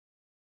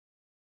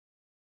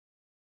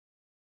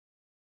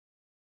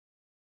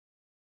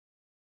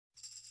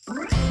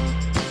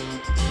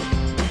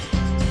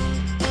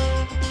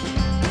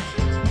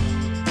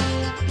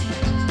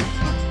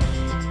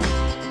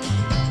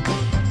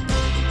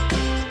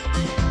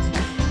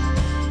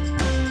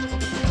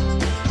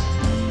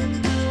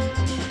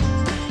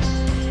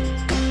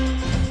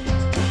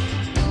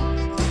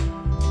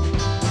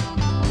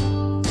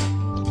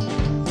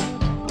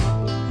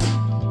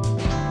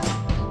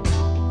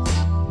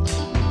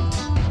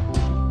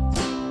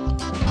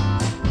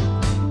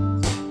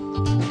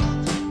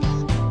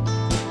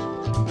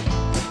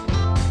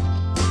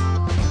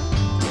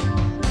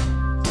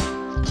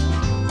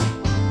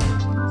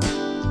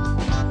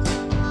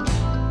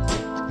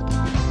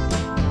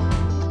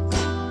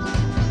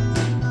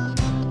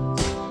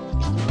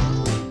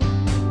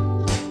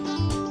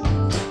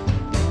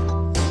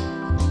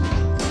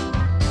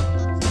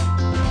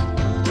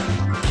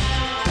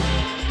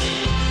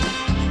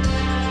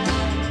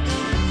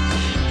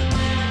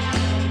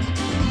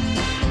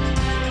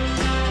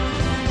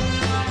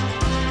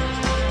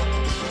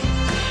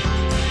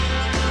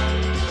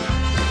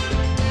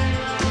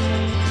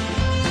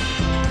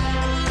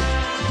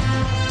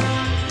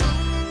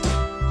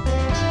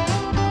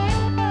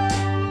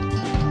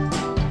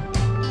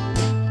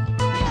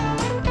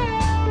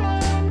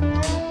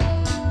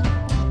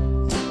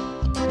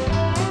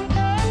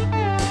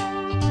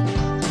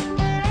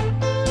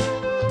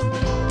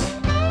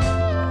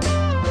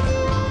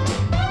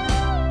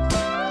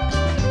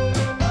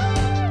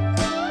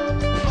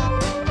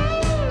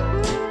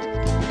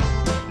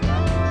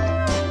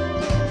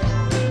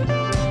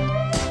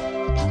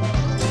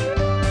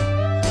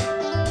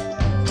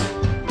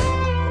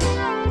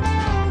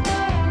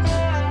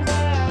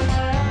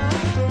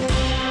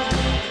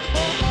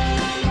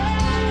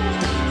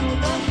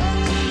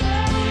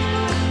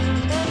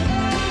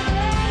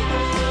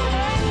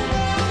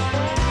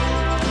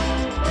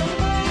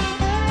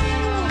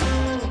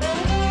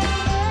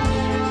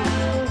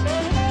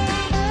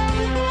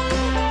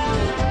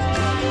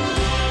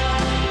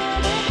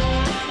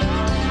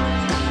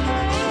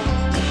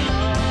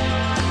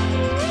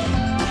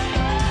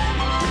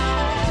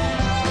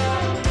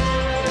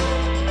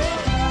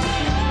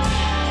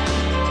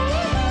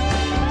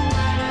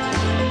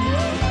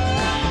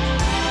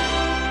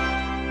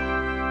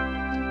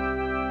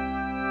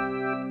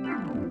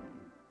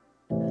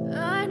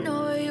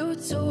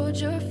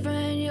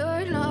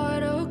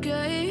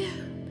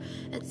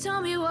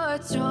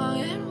what's wrong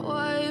and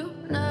why you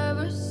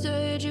never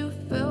said you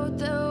felt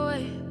that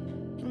way.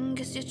 And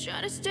guess you're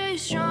trying to stay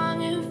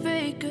strong and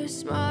fake a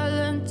smile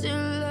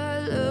until I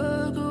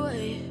look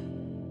away.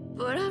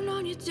 But I've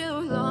known you too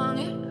long,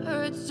 it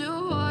hurts to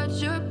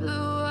watch your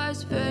blue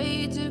eyes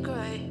fade to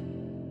gray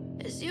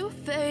as you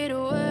fade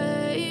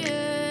away,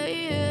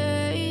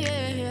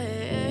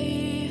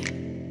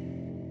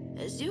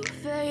 as you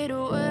fade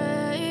away.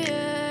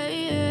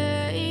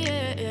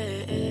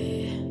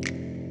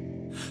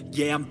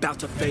 Yeah, I'm about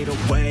to fade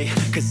away,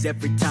 cause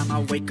every time I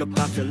wake up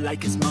I feel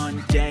like it's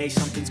Monday.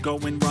 Something's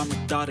going wrong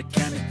with all the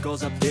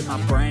chemicals up in my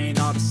brain.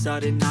 All of a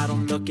sudden I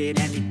don't look at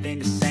anything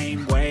the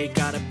same way.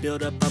 Gotta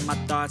build up of my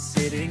thoughts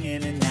sitting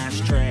in an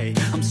ashtray.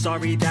 I'm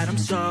sorry that I'm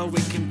so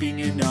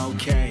inconvenient,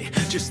 okay.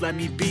 Just let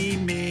me be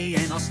me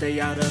and I'll stay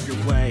out of your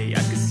way.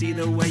 I can see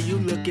the way you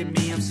look at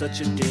me, I'm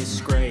such a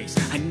disgrace.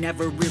 I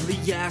never really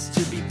asked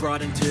to be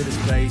brought into this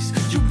place.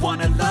 You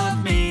wanna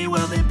love me?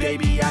 Well then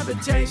baby I have a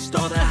taste.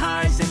 All the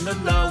highs and the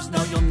lows,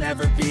 no you'll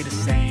never be the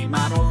same.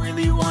 I don't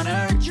really wanna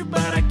hurt you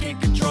but I can't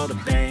control the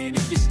pain.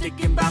 If you're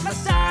sticking by my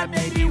side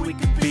maybe we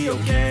could be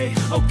okay.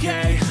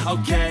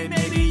 Okay,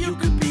 maybe you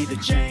could be the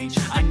change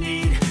I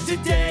need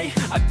today.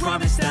 I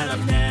promise that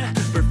I've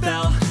never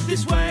felt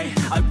this way.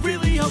 I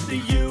really hope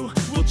that you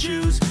will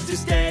choose to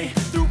stay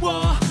through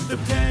all the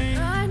pain.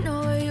 I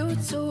know you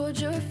told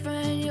your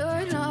friend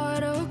you're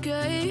not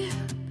okay,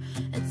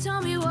 and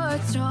tell me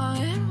what's wrong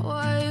and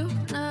why you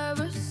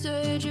never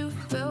said you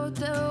felt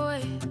that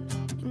way.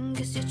 And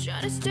guess you're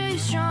trying to stay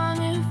strong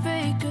and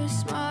fake a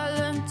smile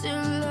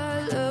until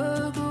I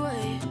look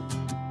away.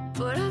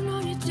 But I've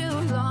known you too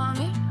long,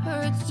 it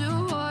hurts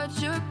to watch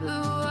your blue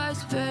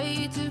eyes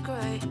fade to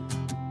gray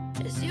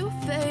as you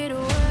fade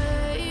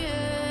away,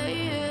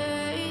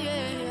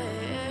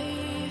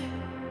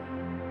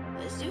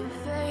 as you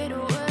fade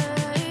away,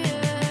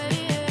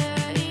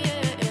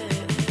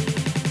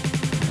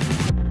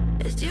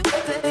 as you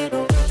fade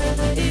away.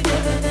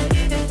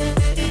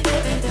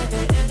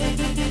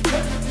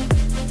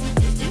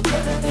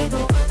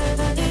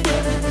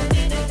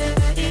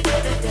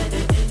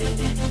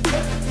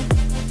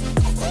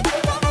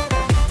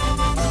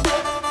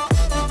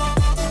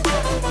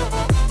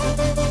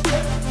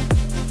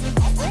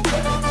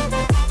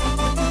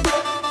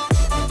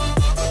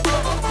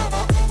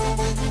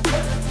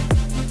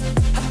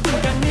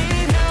 I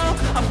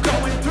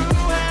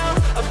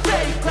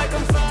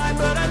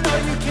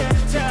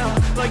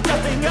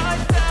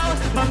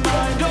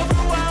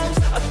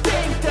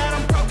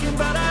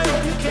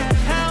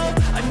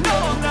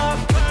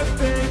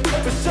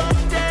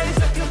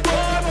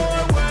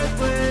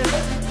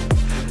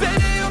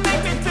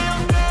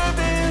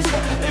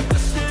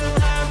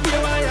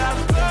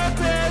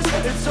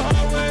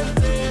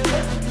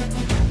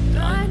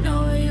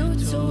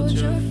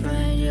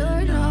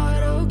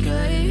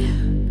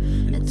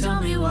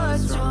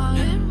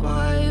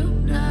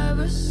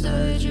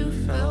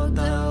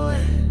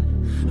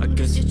I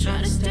guess you're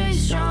trying to stay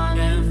strong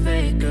and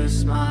fake a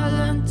smile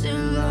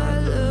until I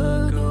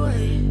look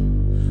away.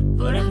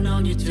 But I've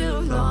known you too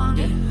long,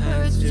 it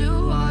hurts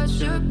to watch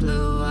your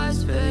blue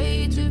eyes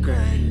fade to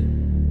gray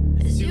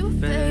as you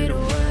fade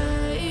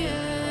away.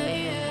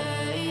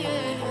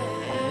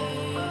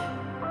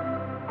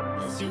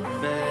 As you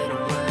fade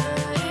away.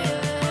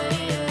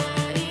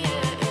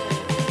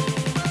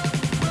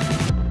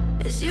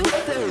 As you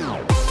fade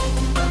away.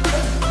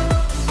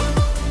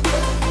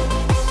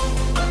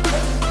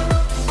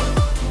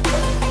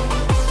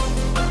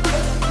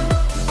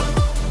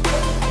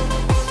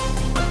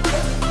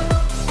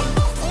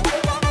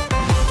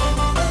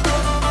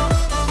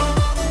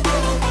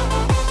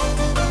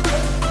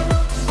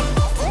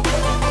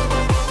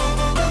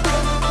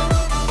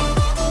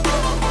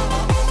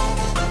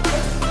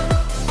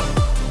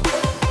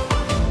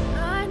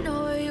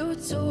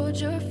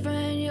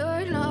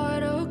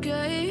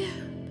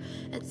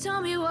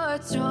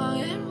 What's wrong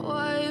and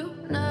why you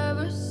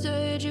never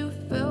said you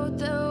felt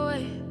that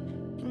way?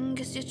 And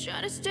guess you're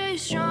trying to stay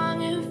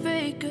strong and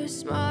fake a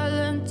smile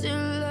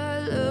until I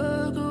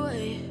look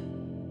away.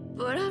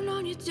 But I've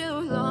known you too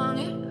long,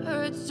 it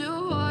hurts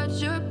to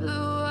watch your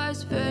blue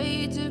eyes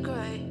fade to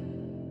gray